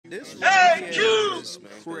This one here AyeQ! is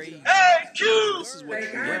crazy. AyeQ! This is what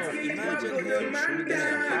imagine him being in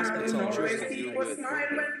a hospital room with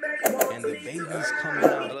and the baby's coming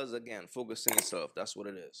out. Fellas, again, focus on yourself. That's what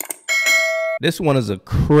it is. This one is a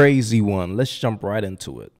crazy one. Let's jump right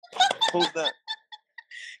into it. Who's that?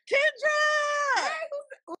 Kendra! Hey,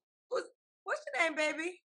 what's your name,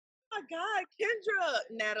 baby? Oh my God, Kendra,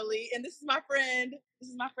 Natalie, and this is my friend.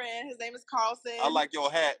 His name is Carlson. I like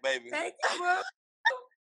your hat, baby. Thank you, bro.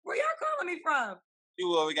 Where y'all calling me from?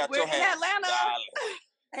 We got your hat. We're in Atlanta.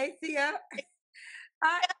 Hey, Tia.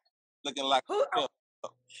 Looking like who?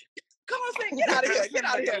 Carlson, get out of here. Get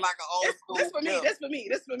out of here. Like an old school. This for me. This for me.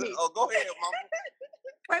 This for me. Oh, go ahead, mama.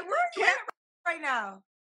 Wait, where are you at right now?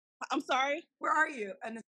 I'm sorry. Where are you?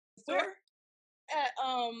 In the store? At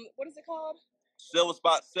what is it called? Silver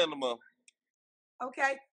Spot Cinema.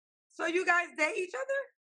 Okay. So you guys date each other?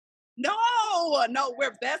 No,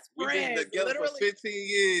 we're best friends. We've been together for 15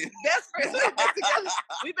 years. Best friends.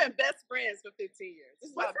 We've been best friends for 15 years. This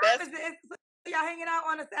is What my time best. is it? So y'all hanging out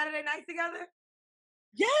on a Saturday night together?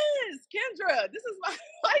 Yes, Kendra. This is my.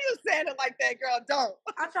 Why you saying it like that, girl? Don't.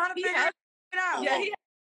 I'm trying to figure it out. Yeah, he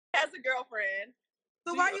has a girlfriend.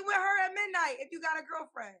 So why you with her at midnight if you got a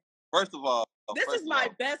girlfriend? First of all, this is my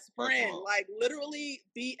best friend. Like literally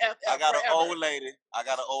BFF. I got forever. an old lady.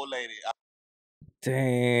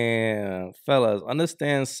 Damn, fellas,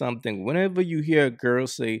 understand something. Whenever you hear a girl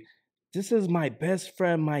say, "This is my best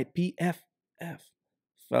friend, my BFF,"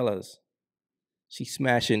 fellas, she's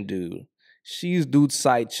smashing dude. She's dude's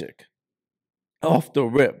side chick. Off the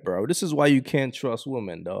rip, bro. This is why you can't trust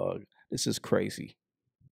women, dog. This is crazy.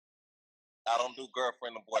 I don't do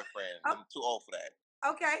girlfriend and boyfriend. I'm too old for that.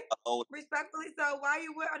 Okay. Old. Respectfully, so why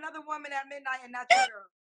you with another woman at midnight and not your girl?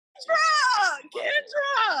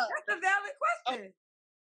 Kendra! That's a valid question.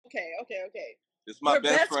 Okay. This is my We're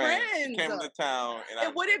best best friend. friends. She came into town.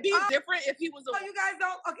 And would it be different if he was a... So you guys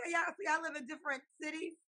don't... Okay, y'all live in different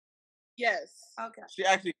cities? Yes. Okay. She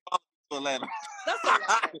actually called to Atlanta. That's all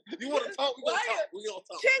right. You want to talk? We gonna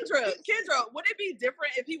talk. Kendra, would it be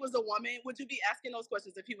different if he was a woman? Would you be asking those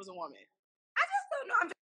questions if he was a woman? I just don't know.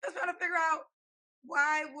 I'm just trying to figure out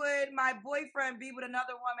why would my boyfriend be with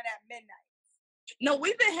another woman at midnight? No,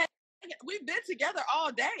 we've been together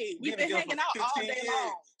all day. We've been hanging out all day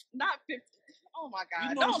long. Not 50. Oh my God.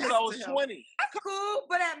 You know, I was 20. That's cool,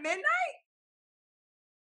 but at midnight?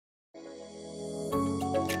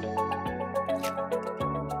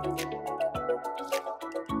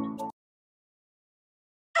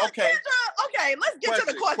 Okay. Okay, let's get to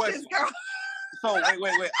the questions, girl. So wait.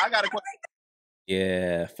 I got a question.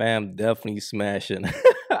 Yeah, fam definitely smashing.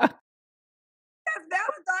 That's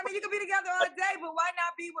valid. I mean, you could be together all day, but why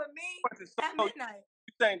not be with me at midnight?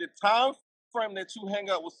 You saying the time frame that you hang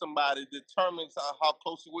out with somebody determines how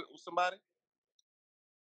close you with somebody?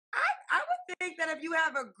 I would think that if you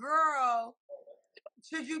have a girl,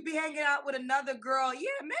 should you be hanging out with another girl?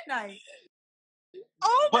 Yeah, midnight.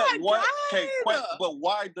 Oh my God! Okay, but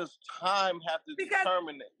why does time have to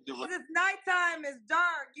determine it? Because it's nighttime, it's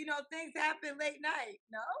dark. You know, things happen late night.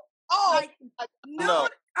 No. Oh, like noon. No.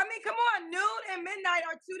 I mean, come on. Noon and midnight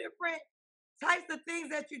are two different types of things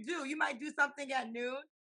that you do. You might do something at noon,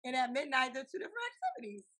 and at midnight, they're two different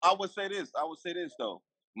activities. I would say this though.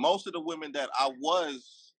 Most of the women that I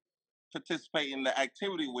was participating in the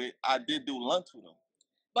activity with, I did do lunch with them.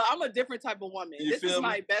 But I'm a different type of woman. This is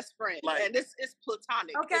my best friend, and this is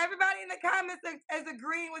platonic. Okay, everybody in the comments is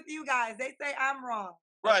agreeing with you guys. They say I'm wrong.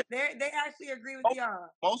 Right. They actually agree with y'all.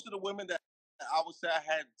 Most of the women that I would say I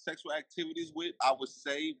had sexual activities with, I would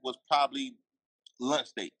say was probably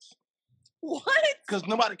lunch dates. What? Because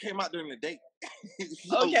nobody came out during the date.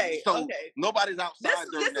 Okay. Nobody's outside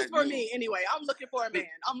during that. This is for me anyway. I'm looking for a man.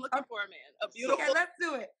 A beautiful. Okay, let's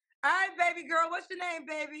do it. All right, baby girl. What's your name,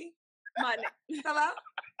 baby? My name. Hello?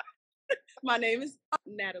 My name is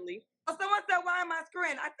Natalie. Oh, someone said, why am I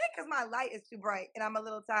screwing? I think because my light is too bright and I'm a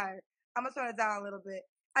little tired. I'm going to turn it down a little bit.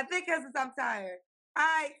 I think because I'm tired. All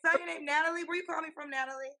right, so your name Natalie. Where you calling me from,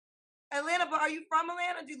 Natalie? Atlanta, but are you from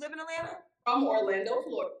Atlanta? Do you live in Atlanta? From Orlando,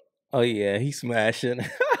 Florida. Oh, yeah, he's smashing.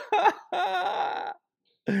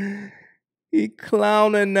 He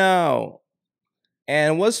clowning now.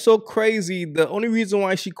 And what's so crazy, the only reason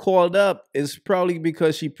why she called up is probably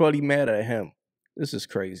because she probably mad at him. This is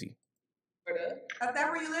crazy. Is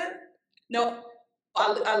that where you live? No,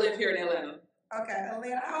 I live here in Atlanta. Okay,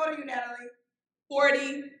 Atlanta. How old are you, Natalie? 40. Oh,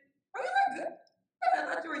 you look good. I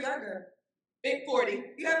thought you were younger. Big 40.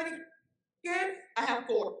 You have any kids? I have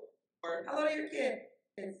 4. How old are your kids?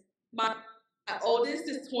 My oldest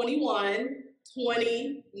is 21,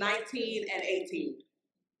 20, 19, and 18.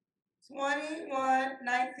 21,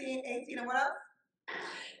 19, 18, and what else?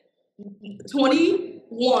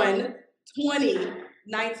 21, 20,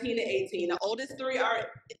 19, and 18. The oldest three are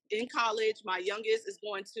in college. My youngest is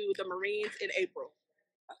going to the Marines in April.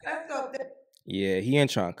 That's dope. Yeah, he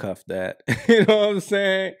ain't trying to cuff that. You know what I'm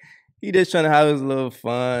saying? He just trying to have his little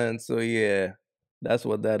fun. So yeah, that's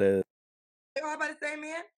what that is. They all by the same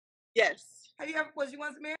man? Yes. Have you ever, was you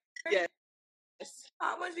once married? Yes.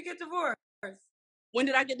 When did you get divorced? When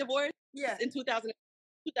did I get divorced? Yeah. In 2008.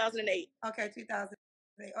 Okay,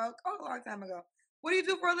 2008. Oh, a long time ago. What do you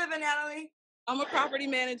do for a living, Natalie? I'm a property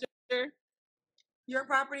manager. You're a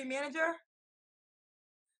property manager?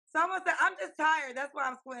 Someone said, I'm just tired. That's why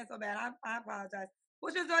I'm squinting so bad. I apologize.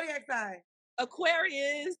 What's your zodiac sign?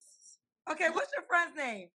 Aquarius. Okay, what's your friend's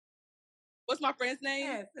name? What's my friend's name?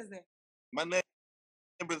 Yes, his name. My name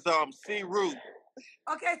is C. Root.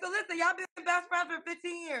 Okay, so listen, y'all been best friends for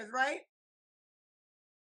 15 years, right?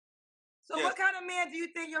 So Yes. what kind of man do you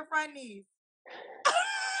think your friend needs?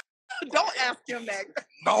 Don't ask him that.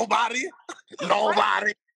 Nobody.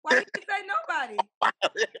 Nobody. Why you say nobody?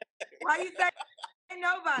 Why you say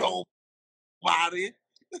nobody? Nobody.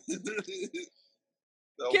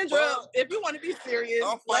 Kendra, if you want to be serious,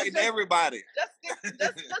 I'm fighting everybody.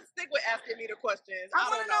 Just stick with asking me the questions. I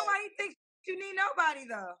want to know why you think you need nobody,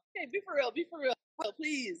 though. Hey, be for real,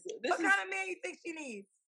 please. What kind of man you think she needs?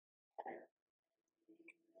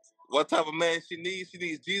 What type of man she needs? She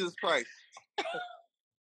needs Jesus Christ.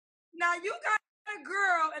 Now, you got a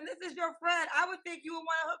girl, and this is your friend. I would think you would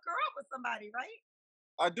want to hook her up with somebody, right?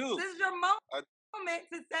 I do. This is your moment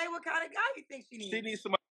to say what kind of guy you think she needs. She needs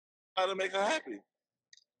somebody to make her happy.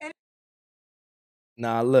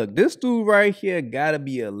 Nah, look, this dude right here gotta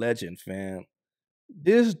be a legend, fam.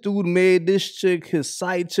 This dude made this chick his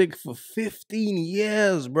side chick for 15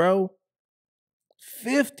 years, bro.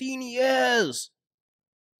 15 years.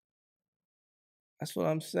 That's what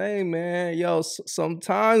I'm saying, man. Yo,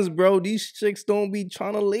 sometimes, bro, these chicks don't be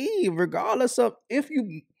trying to leave, regardless of if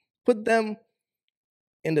you put them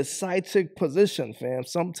in the side chick position, fam.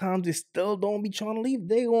 Sometimes they still don't be trying to leave.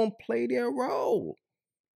 They gonna play their role.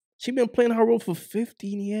 She been playing her role for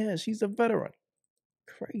 15 years. She's a veteran.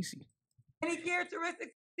 Crazy. Any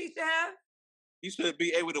characteristics he should have? He should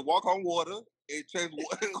be able to walk on water and change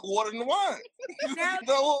water into wine. Now,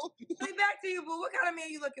 No. back to you, boo. What kind of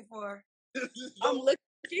man you looking for? I'm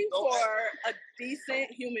looking for a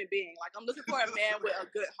decent human being. Like, I'm looking for a man with a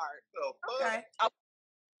good heart. Okay. I want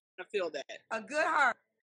to feel that. A good heart.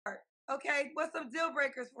 Okay, what's some deal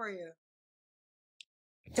breakers for you?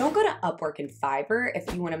 Don't go to Upwork and Fiverr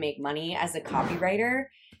if you want to make money as a copywriter.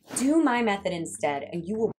 Do my method instead, and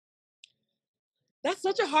you will. That's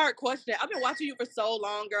such a hard question. I've been watching you for so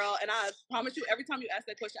long, girl, and I promise you, every time you ask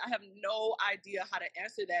that question, I have no idea how to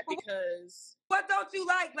answer that because. What don't you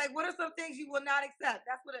like? Like, what are some things you will not accept?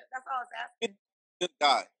 That's all it's asking. Good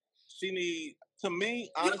guy. She need, to me,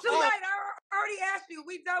 honestly. You too late. I already asked you.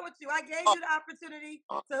 We done with you. I gave you the opportunity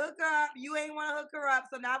to hook her up. You ain't want to hook her up,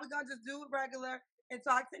 so now we're gonna just do it regular and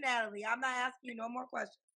talk to Natalie. I'm not asking you no more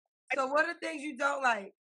questions. So, what are things you don't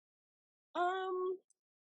like?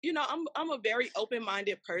 You know, I'm a very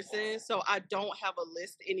open-minded person, so I don't have a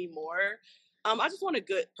list anymore. I just want a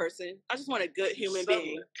good person. I just want a good human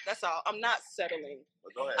being. That's all. I'm not settling.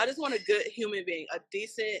 Go ahead. I just want a good human being, a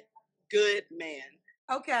decent, good man.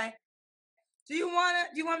 Okay. Do you want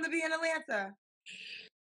him to be in Atlanta?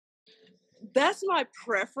 That's my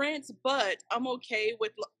preference, but I'm okay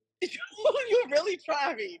with. You really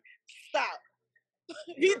try me. Stop.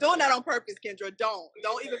 He's doing that on purpose, Kendra. Don't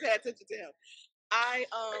even pay attention to him.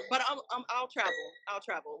 But I'll travel. I'll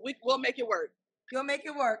travel. We'll make it work. You'll make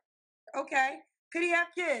it work. Okay. Could he have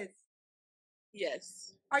kids?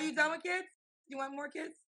 Yes. Are you done with kids? You want more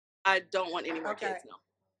kids? I don't want any more kids. No.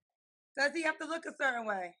 Does he have to look a certain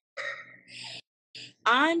way?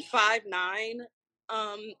 I'm 5'9".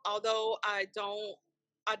 Although I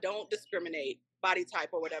don't discriminate body type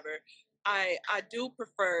or whatever. I do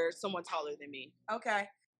prefer someone taller than me. Okay.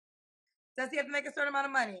 Does he have to make a certain amount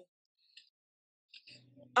of money?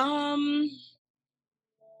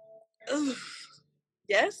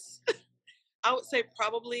 Yes. I would say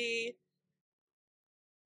probably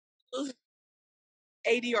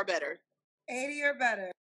 80 or better. 80 or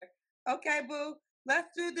better. Okay, boo. Let's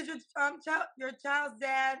do your child's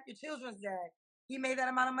dad, your children's dad. He made that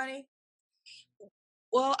amount of money?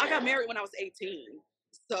 Well, I got married when I was 18.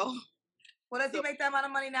 So. Well, does he make that amount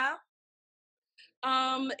of money now?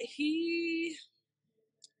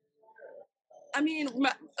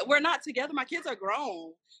 We're not together. My kids are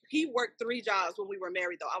grown. He worked 3 jobs when we were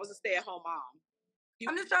married, though. I was a stay-at-home mom.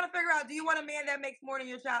 I'm just trying to figure out, do you want a man that makes more than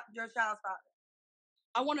your child's father?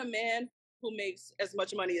 I want a man who makes as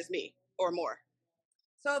much money as me or more.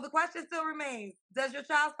 So the question still remains: does your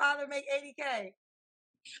child's father make $80K?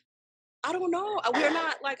 I don't know. We're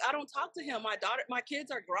not like I don't talk to him. My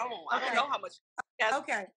kids are grown. I don't Okay. know how much. Yes.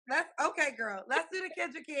 Okay, girl. Let's do the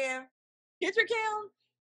Kendra Cam. Kendra Cam.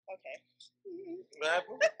 Okay. What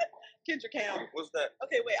happened? Kendra Cam. What's that?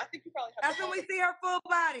 Okay, wait. I think you probably have. That's when we see her full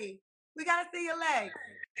body. We gotta see your legs.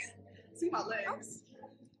 See my legs.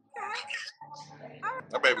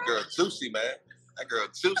 That baby girl juicy, man. That girl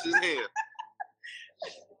juicy as hell.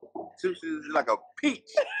 Juicy is like a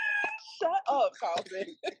peach. Shut up,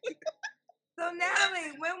 Carlton. So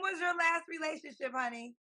Natalie, when was your last relationship,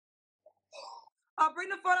 honey? Oh, bring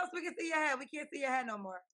the photo so we can see your head. We can't see your head no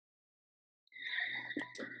more.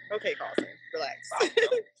 Okay, Carlton, relax.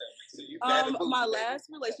 My last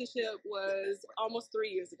relationship was almost 3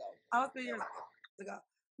 years ago. Almost 3 years ago.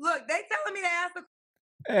 Look, they telling me to ask the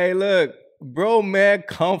Hey, look, bro, mad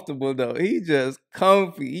comfortable though. He just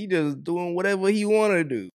comfy. He just doing whatever he want to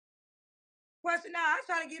do. question now. I was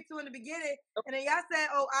trying to get to in the beginning, and then y'all said,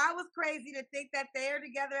 "Oh, I was crazy to think that they're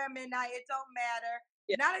together at midnight. It don't matter."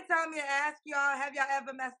 Yeah. Now they telling me to ask y'all, have y'all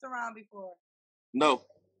ever messed around before? No.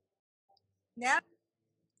 Now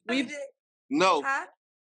we did. No. Huh?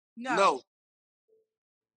 No.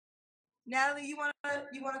 Natalie, you wanna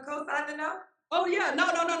co-sign the no? Oh yeah,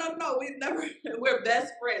 no. We never. We're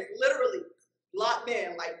best friends, literally locked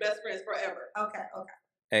in, like best friends forever. Okay.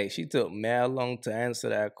 Hey, she took mad long to answer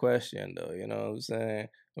that question though. You know what I'm saying?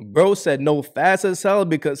 Bro said no fast as hell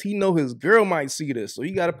because he know his girl might see this, so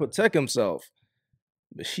he got to protect himself.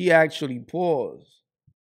 But she actually paused.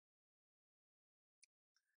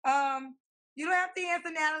 You don't have to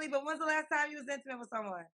answer, Natalie. But when's the last time you was intimate with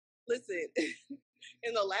someone? Listen,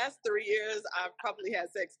 in the last 3 years, I've probably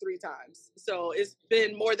had sex 3 times. So it's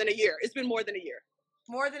been more than a year. It's been more than a year.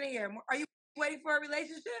 More than a year. Are you waiting for a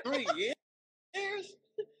relationship? 3 years?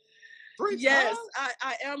 3 yes, times?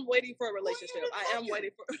 I am waiting for a relationship. I am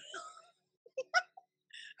waiting for.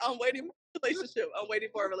 I'm waiting for a relationship. I'm waiting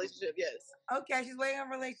for a relationship. Yes. Okay, she's waiting on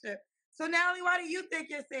a relationship. So Natalie, why do you think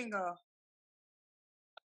you're single?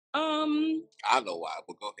 I know why,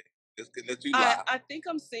 but go ahead. Just let you lie. I think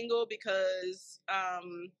I'm single because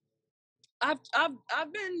I've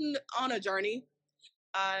been on a journey.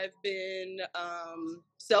 I've been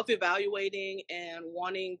self-evaluating and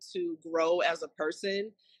wanting to grow as a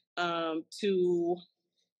person. I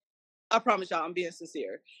promise y'all, I'm being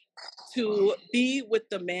sincere. To be with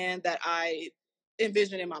the man that I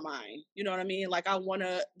envision in my mind. You know what I mean? Like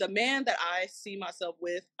the man that I see myself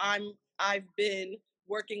with, I've been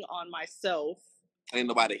working on myself. Ain't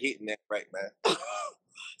nobody hitting that right, man.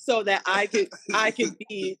 So that I could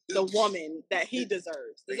be the woman that he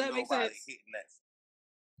deserves. Does that make sense? Hitting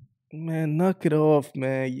that. Man, knock it off,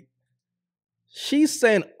 man. She's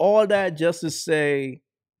saying all that just to say,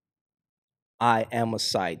 I am a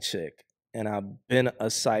side chick. And I've been a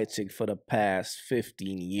side chick for the past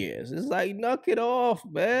 15 years. It's like, knock it off,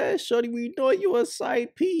 man. Shorty, we know you a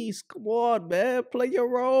side piece. Come on, man. Play your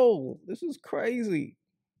role. This is crazy.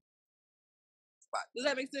 Does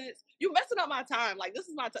that make sense? You messing up my time. Like, this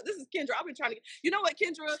is my time. This is Kendra. I've been trying to get... You know what,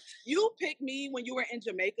 Kendra? You picked me when you were in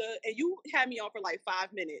Jamaica, and you had me on for like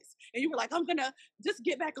 5 minutes. And you were like, I'm going to just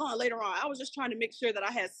get back on later on. I was just trying to make sure that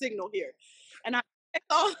I had signal here. And I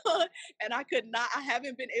and I could not. I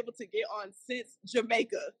haven't been able to get on since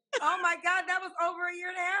Jamaica. Oh my God, that was over a year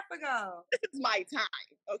and a half ago. It's my time,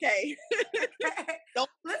 okay?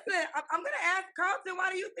 Listen, I'm going to ask Carlton, why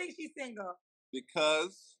do you think she's single?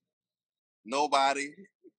 Because nobody.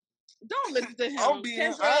 Don't listen to him. I'm being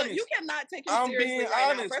Kendra, honest. You cannot take him seriously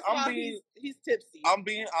right now. First of all, he's tipsy. I'm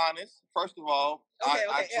being honest. First of all, okay.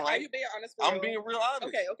 Are you being honest? I'm being real honest.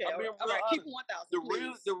 Okay. I'm being all real right, honest. keep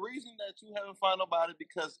 1,000. The reason that you haven't found nobody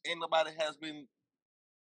because ain't nobody has been,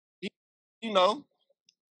 you know.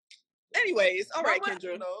 Anyways, all right,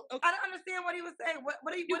 Kendra. Okay. I don't understand what he was saying.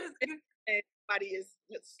 What is? Anybody is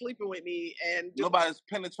sleeping with me and nobody's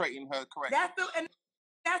penetrating her correctly.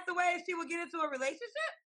 That's the way she would get into a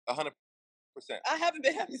relationship. 100%. I haven't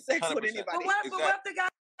been having sex 100%. With anybody.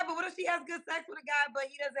 But what if she has good sex with a guy, but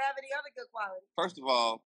he doesn't have any other good qualities? First of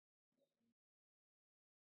all,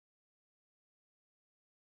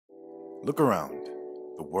 look around.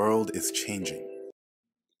 The world is changing.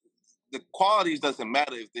 The qualities doesn't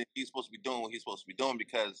matter if he's supposed to be doing what he's supposed to be doing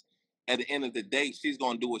because at the end of the day, she's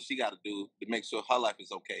going to do what she got to do to make sure her life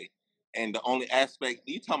is okay. And the only aspect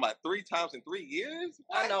you talking about 3 times in 3 years?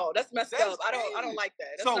 What? I know that's messed up. I don't like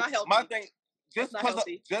that. That's not healthy. My thing, just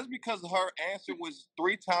because her answer was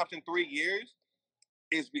 3 times in 3 years,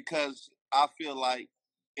 is because I feel like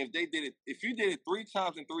if you did it 3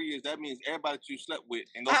 times in 3 years, that means everybody that you slept with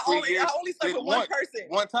in those I 3 only years. slept with one person.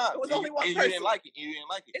 One time. It was only one and person. You didn't like it.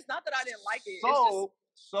 It's not that I didn't like it.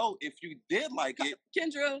 So if you did like it,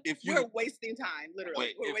 Kendra, we're wasting time,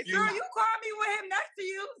 literally. Girl, you called me with him next to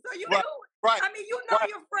you, so you knew. Right. I mean, you know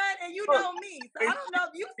your friend and you know me, so I don't know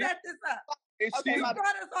if you set this up. Okay, you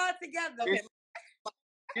brought us all together. Okay.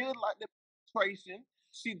 She did like the penetration.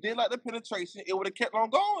 She did like the penetration. It would have kept on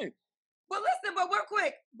going. Well, listen, but we're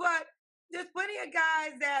quick. But there's plenty of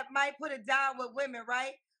guys that might put it down with women,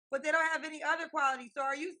 right? But they don't have any other qualities. So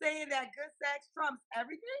are you saying that good sex trumps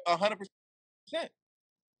everything? 100%.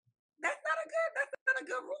 That's not a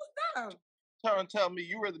good rule of thumb. Turn and tell me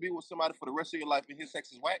you rather be with somebody for the rest of your life and his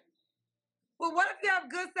sex is whack? Well, what if you have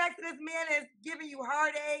good sex and this man is giving you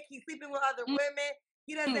heartache? He's sleeping with other women.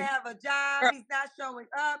 He doesn't have a job. He's not showing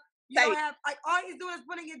up. You don't have all he's doing is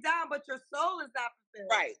putting it down, but your soul is not fulfilled.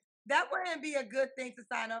 Right. That wouldn't be a good thing to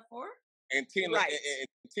sign up for. And Tina and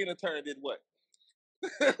Tina Turner did what?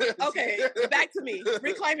 Okay, back to me.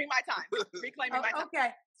 Reclaiming my time. Reclaiming my time. Okay,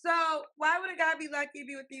 so why would a guy be lucky to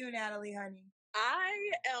be with you, Natalie, honey? I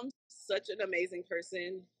am such an amazing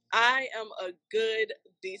person. I am a good,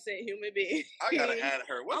 decent human being. I gotta add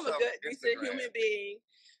her. I'm a good, decent human being.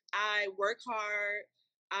 I work hard.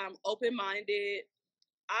 I'm open-minded.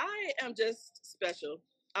 I am just special.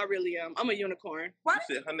 I really am. I'm a unicorn. Why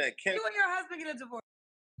did you and your husband get a divorce?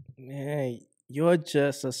 Man, you're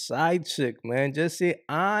just a side chick, man. Just say,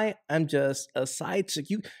 I am just a side chick.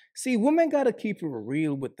 You see, women gotta keep it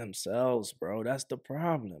real with themselves, bro. That's the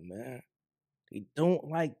problem, man. They don't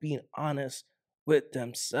like being honest with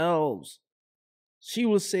themselves. She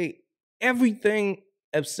will say everything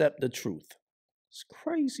except the truth. It's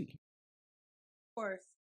crazy. Of course.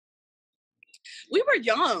 We were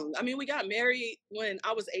young. I mean, we got married when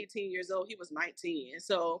I was 18 years old. He was 19.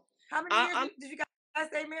 So how many years did you guys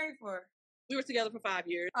stay married for? We were together for 5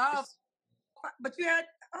 years. Oh, but you had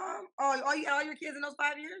all your kids in those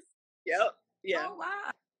 5 years? Yep. Yeah. Oh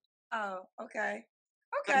wow. Oh, okay.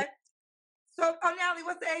 Okay. So, Natalie,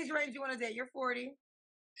 what's the age range you want to date? You're 40.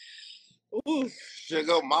 Ooh,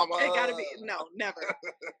 sugar mama. It gotta be never.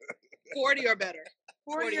 40 or better.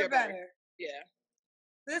 40 or better. Yeah.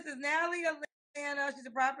 This is Natalie Atlanta. She's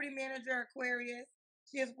a property manager, Aquarius.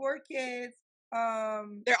 She has 4 kids.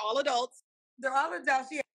 They're all adults. They're all adults.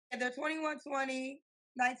 Yeah, they're 21, 20,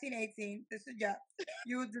 19, 18. This is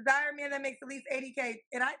You desire a man that makes at least 80K.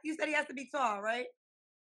 And you said he has to be tall, right?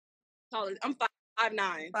 Taller. I'm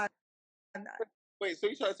 5'9". 5'9". Wait, so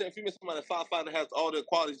you trying to say if you miss somebody 5'5" that has all the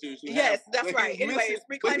qualities you yes, have? that's right. Anyways,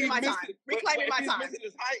 reclaiming my time. Reclaiming my time. If he's missing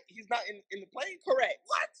his height, he's not in the play? Correct.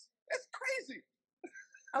 What? That's crazy.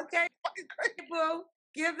 Okay. Boo,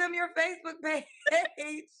 give them your Facebook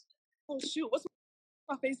page. Oh, shoot. What's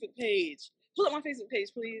my Facebook page? Pull up my Facebook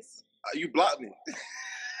page, please. You blocked me.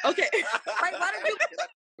 Okay. Wait, why did you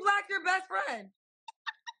block your best friend?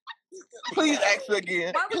 Please ask her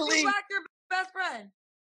again. Why would you block your best friend?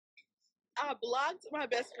 I blocked my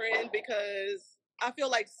best friend because I feel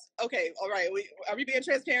like, okay, all right, are we being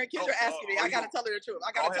transparent? Kendra asking me. I got to tell her the truth.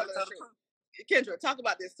 I got to tell her the truth. Kendra, talk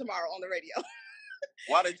about this tomorrow on the radio.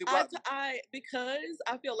 Why did you block because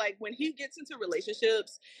I feel like when he gets into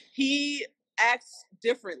relationships, he acts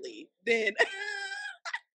differently than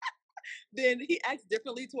he acts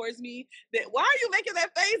differently towards me. Why are you making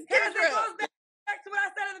that face, Kendra? It goes back to what I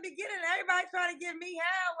said at the beginning. Everybody trying to give me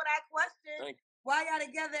hell when I question why y'all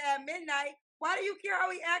together at midnight. Why do you care how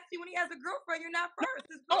he acts you when he has a girlfriend? You're not first.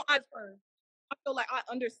 His girlfriend's first. I feel like I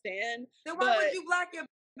understand. Then why would you block your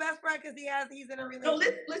best friend because he's in a relationship? No,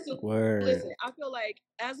 listen. I feel like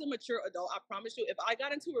as a mature adult, I promise you, if I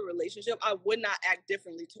got into a relationship, I would not act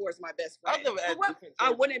differently towards my best friend. I've never acted differently. I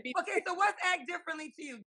wouldn't be. Okay, so what's act differently to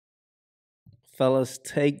you? Fellas,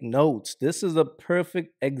 take notes. This is a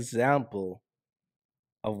perfect example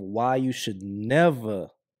of why you should never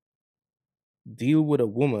deal with a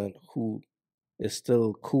woman who is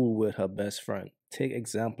still cool with her best friend. Take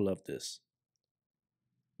example of this.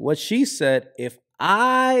 What she said, if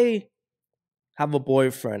I have a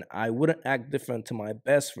boyfriend, I wouldn't act different to my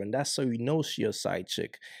best friend. That's so you know she a side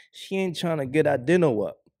chick. She ain't trying to get that dinner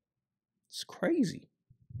up. It's crazy.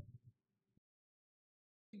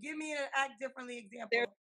 Give me an act differently example.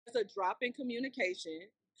 There's a drop in communication.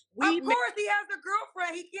 Of course, he has a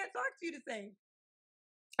girlfriend. He can't talk to you the same.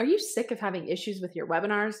 Are you sick of having issues with your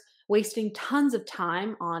webinars, wasting tons of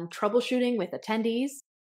time on troubleshooting with attendees?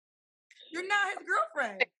 You're not his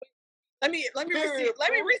girlfriend. Let me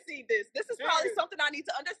receive this. This is probably something I need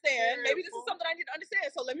to understand. Maybe this is something I need to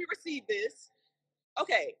understand. So let me receive this.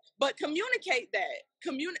 Okay, but communicate that.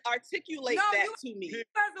 Articulate No, that you to me.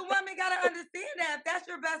 as a woman gotta understand that if that's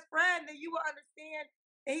your best friend, then you will understand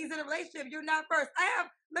that he's in a relationship. You're not first.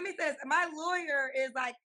 Let me say this. My lawyer is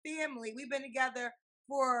like family. We've been together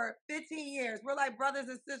for 15 years. We're like brothers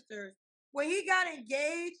and sisters. When he got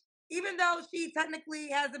engaged, even though she technically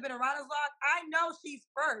hasn't been around as long, I know she's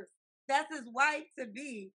first. That's his wife to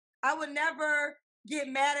be. I would never get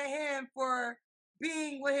mad at him for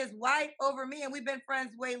being with his wife over me, and we've been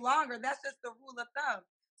friends way longer. That's just the rule of thumb.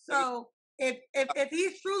 So if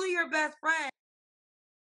he's truly your best friend,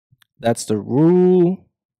 That's the rule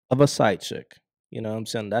of a side chick. You know what I'm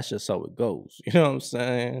saying? That's just how it goes. You know what I'm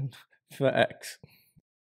saying? Facts.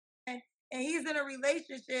 and he's in a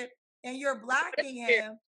relationship and you're blocking Weird.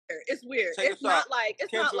 him, It's weird. Take a It's not shot. like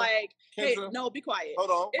Kendra, hey, Kendra, no, be quiet. hold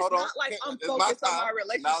on, It's hold on. not like I'm It's my focused on time. my Now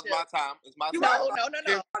relationship. it's my time. It's my You time.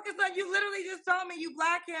 No. focus on you literally just told me you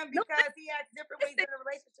block him No, because he has different ways in a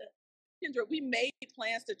relationship. Kendra, we made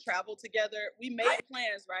plans to travel together. We How made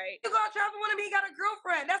plans, right? you gonna travel with him? He got a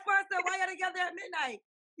girlfriend. That's why I said why y'all together at midnight.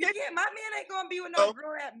 You can't. My man ain't gonna be with no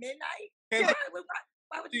girl at midnight. Kendra,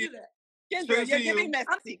 Why would you do that? Kendra, Straight you're to giving you.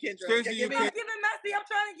 messy, Kendra. Straight You're to you, giving I'm Kendra. giving messy. I'm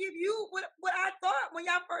trying to give you what I thought when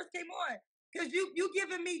y'all first came on. Cause you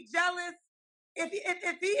giving me jealous. If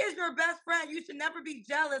he is your best friend, you should never be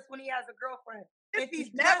jealous when he has a girlfriend. If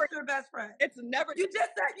he's never, just your best friend. it's never. You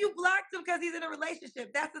just said you blocked him because he's in a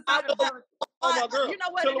relationship. That's the I sign of will. jealousy. Call my girl. You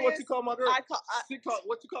know what Tell it her what is? you call my girl.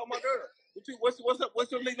 What you call my girl?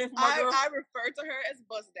 What's your nickname for my girl? I refer to her as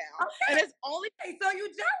Buzz Down, and it's only So you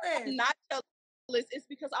jealous. I'm not jealous. It's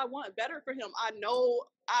because I want better for him. I know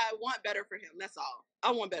I want better for him. That's all.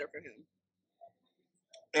 I want better for him.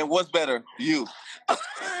 And what's better? You.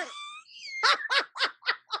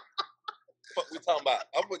 What we talking about?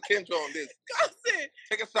 I'm with Kendra on this. Cousin,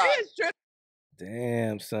 Take a shot. it's true.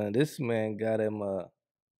 Damn, son, this man got him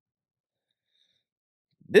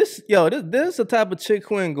this is the type of chick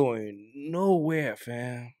who ain't going nowhere,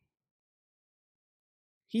 fam.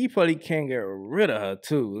 He probably can't get rid of her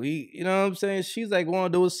too. You know what I'm saying? She's like one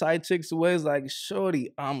of those side chicks where it's like,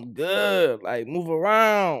 shorty, I'm good. Like, move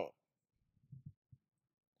around.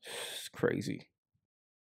 It's crazy.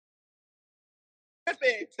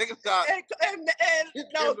 Take a shot. And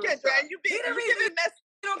no, Kendra, and you giving mess.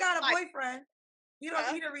 You don't got a boyfriend. He the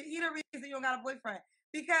reason you don't got a boyfriend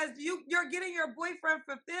because you're getting your boyfriend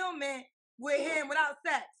fulfillment with him without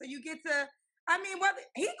sex. So you get to, whether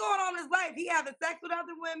he's going on in his life, he having sex with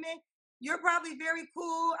other women. You're probably very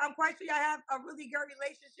cool. I'm quite sure y'all have a really good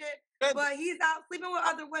relationship, but he's out sleeping with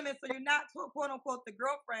other women, so you're not quote unquote the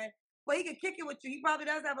girlfriend. But he can kick it with you. He probably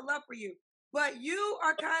does have a love for you, but you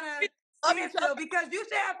are kind of standstill because you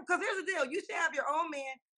should have. Because here's the deal: you should have your own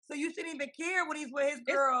man, so you shouldn't even care when he's with his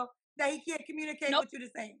girl that he can't communicate with you the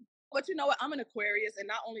same. But you know what? I'm an Aquarius, and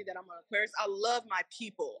not only that I'm an Aquarius, I love my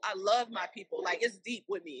people. Like it's deep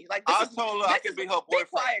with me. Like I told her I could be her boyfriend.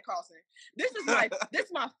 Be quiet, Carlson. This is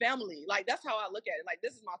my family. Like that's how I look at it. Like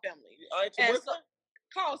this is my family. I ain't your boyfriend?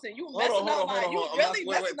 Carlson, you messing up my. You really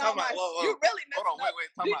messing up my. You really messing up.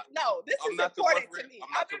 Wait. No, this is important to me.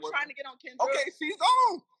 I've been trying to get on Kendra. Okay, she's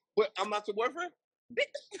on. But I'm not your boyfriend?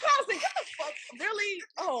 Carlson, get the fuck. Really?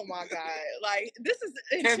 Oh my God. Like, this is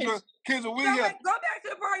intense. Kendra, we So, here. go back to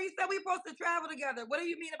the part you said we supposed to travel together. What do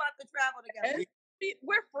you mean about the travel together?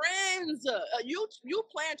 We're friends. You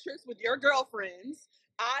plan trips with your girlfriends.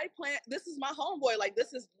 This is my homeboy. Like,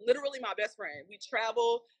 this is literally my best friend. We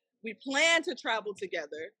travel. We plan to travel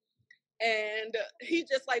together. And he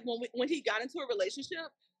just like, when he got into a relationship,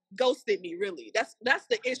 ghosted me. Really, that's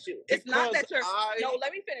the issue. It's because not that you're. No,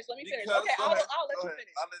 let me finish. Okay, I'll let you finish.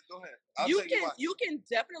 Go ahead. You can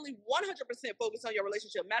definitely 100% focus on your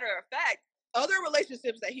relationship. Matter of fact, other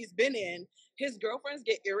relationships that he's been in, his girlfriends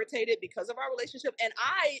get irritated because of our relationship, and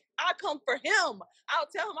I come for him. I'll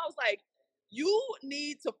tell him, I was like, you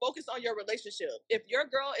need to focus on your relationship. If your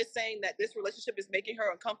girl is saying that this relationship is making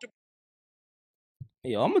her uncomfortable.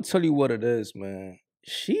 Yo, I'm gonna tell you what it is, man.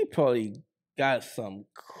 She probably got some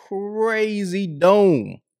crazy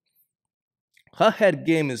dome. Her head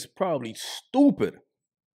game is probably stupid.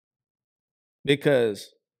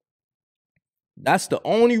 Because that's the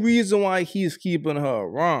only reason why he's keeping her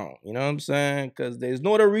around. You know what I'm saying? Because there's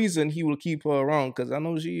no other reason he will keep her around. Because I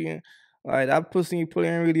know that pussy ain't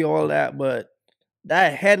really all that, but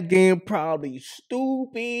that head game probably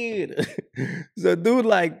stupid. So dude,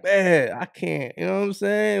 like, man, I can't, you know what I'm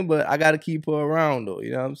saying? But I gotta keep her around though,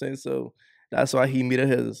 you know what I'm saying? So that's why he made her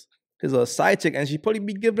his side chick, and she probably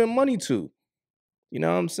be giving him money too. You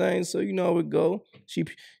know what I'm saying? So you know how it go. She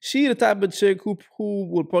the type of chick who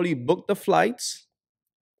would probably book the flights,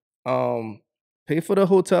 pay for the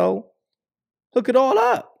hotel, hook it all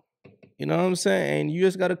up. You know what I'm saying? And you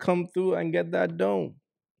just gotta come through and get that dome.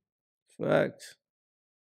 Fact.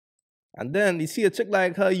 And then you see a chick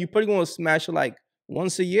like her, you probably gonna smash her like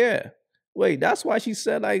once a year. Wait, that's why she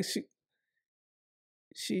said like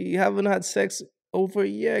she haven't had sex over a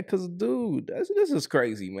year. Cause dude, this is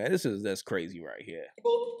crazy, man. That's crazy right here.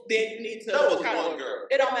 Then you need to. That was kind one of, girl.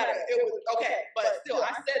 It don't matter. It was okay, but still,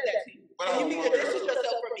 I said that to you. But And I you was need to one girl. distance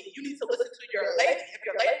yourself from me. You need to listen to your lady. If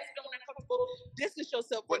your lady's feeling uncomfortable, distance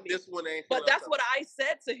yourself from But me. this one ain't. But that's what I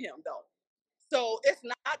said to him, though. So it's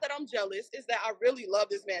not that I'm jealous. It's that I really love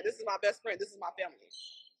this man. This is my best friend. This is my family.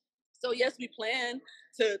 So yes, we plan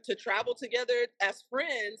to travel together as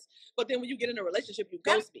friends. But then when you get in a relationship, you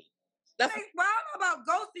ghost me. That's well, I don't know about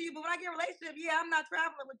ghosting you, but when I get in a relationship, yeah, I'm not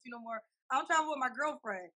traveling with you no more. I'm traveling with my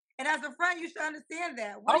girlfriend. And as a friend, you should understand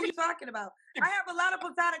that. What are you talking about? I have a lot of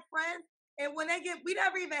platonic friends, and when we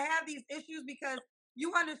never even have these issues because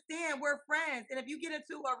you understand we're friends. And if you get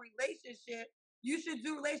into a relationship, you should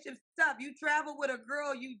do relationship stuff. You travel with a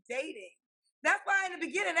girl you dating. That's why in the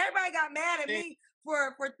beginning, everybody got mad at me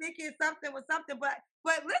for thinking something was something. But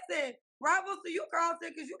listen, bravo to you,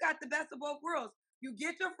 Carlton, because you got the best of both worlds. You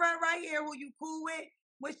get your friend right here who you cool with.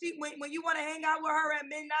 When you want to hang out with her at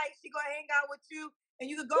midnight, she gonna hang out with you, and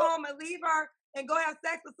you can go home and leave her and go have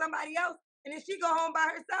sex with somebody else, and then she go home by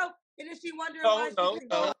herself, and then she wondering why she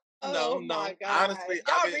didn't go. Oh my God. Honestly,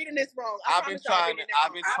 y'all reading this wrong. I've been trying.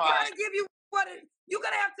 I'm trying to give you what you're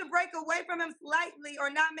gonna have to break away from him slightly,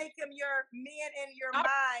 or not make him your man in your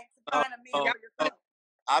mind to find a man for yourself.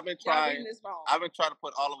 I've been trying. Reading this wrong. I've been trying to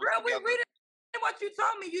put all of us Girl, we together. reading what you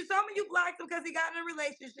told me. You told me you blocked him because he got in a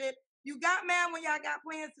relationship. You got mad when y'all got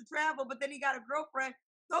plans to travel, but then he got a girlfriend.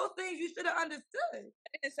 Those things you should have understood.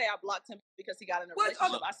 I didn't say I blocked him because he got in a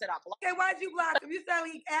relationship. I said I blocked him. Okay, why'd you block him? You said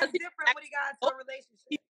he acts different when he got into a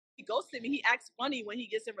relationship. He ghosted me. He acts funny when he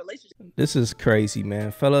gets in relationship. This is crazy,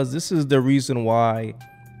 man. Fellas, this is the reason why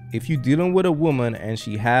if you're dealing with a woman and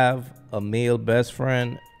she have a male best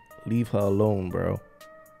friend, leave her alone, bro.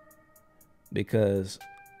 Because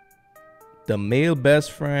the male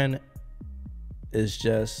best friend is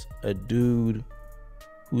just a dude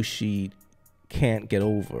who she can't get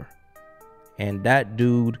over. And that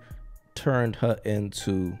dude turned her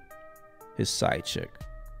into his side chick.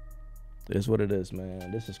 It is what it is,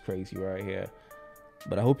 man. This is crazy right here.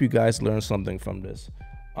 But I hope you guys learned something from this.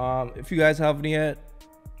 If you guys haven't yet,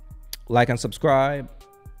 like and subscribe.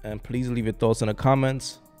 And please leave your thoughts in the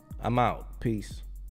comments. I'm out. Peace.